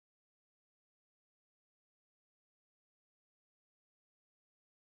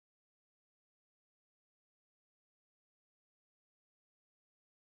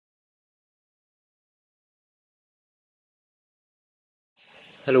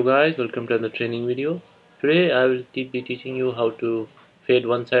Hello guys, welcome to the training video. Today I will be teaching you how to fade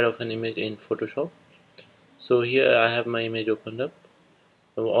one side of an image in Photoshop. So here I have my image opened up.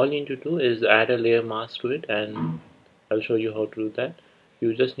 So all you need to do is add a layer mask to it, and I'll show you how to do that.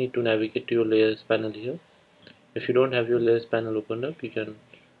 You just need to navigate to your layers panel here. If you don't have your layers panel opened up, you can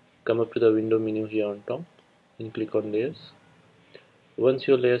come up to the window menu here on top and click on layers. Once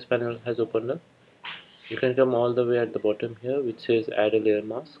your layers panel has opened up, you can come all the way at the bottom here which says add a layer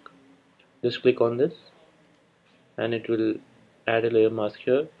mask. Just click on this and it will add a layer mask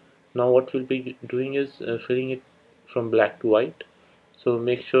here. Now what we'll be doing is filling it from black to white. So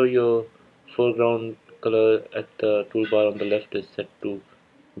make sure your foreground color at the toolbar on the left is set to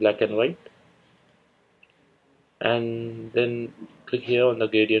black and white, and then click here on the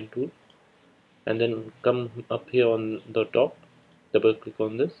gradient tool, and then come up here on the top, double click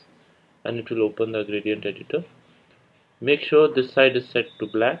on this, and it will open the gradient editor. Make sure this side is set to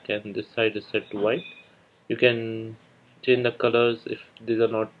black and this side is set to white. You can change the colors if these are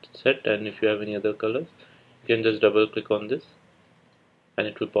not set, and if you have any other colors you can just double click on this and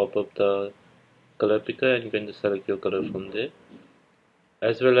it will pop up the color picker, and you can just select your color from there.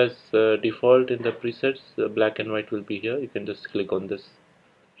 As well as default in the presets, black and white will be here. You can just click on this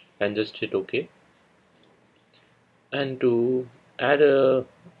and just hit OK. And to add a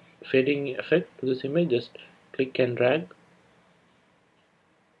fading effect to this image, just click and drag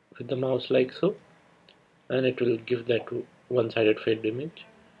with the mouse like so, and it will give that one-sided fade image.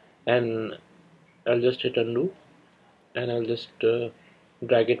 And I'll just hit undo, and I'll just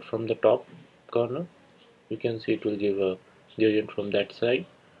drag it from the top corner. You can see it will give a gradient from that side,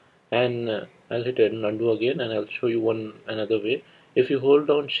 and I'll hit undo again, and I'll show you another way. If you hold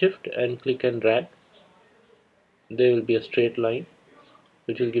down shift and click and drag, there will be a straight line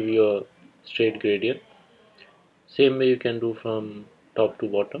which will give you a straight gradient. Same way you can do from top to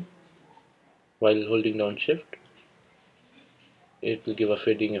bottom while holding down shift. It will give a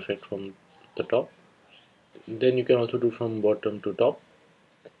fading effect from the top. Then you can also do from bottom to top.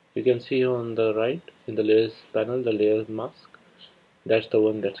 You can see on the right in the layers panel the layer mask. That's the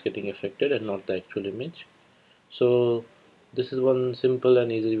one that's getting affected and not the actual image. So this is one simple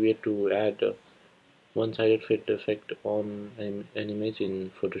and easy way to add one-sided fade effect on an image in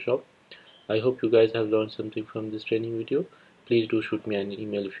Photoshop. I hope you guys have learned something from this training video. Please do shoot me an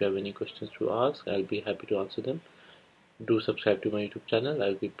email if you have any questions to ask. I'll be happy to answer them. Do subscribe to my YouTube channel.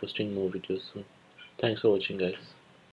 I'll be posting more videos soon. Thanks for watching, guys.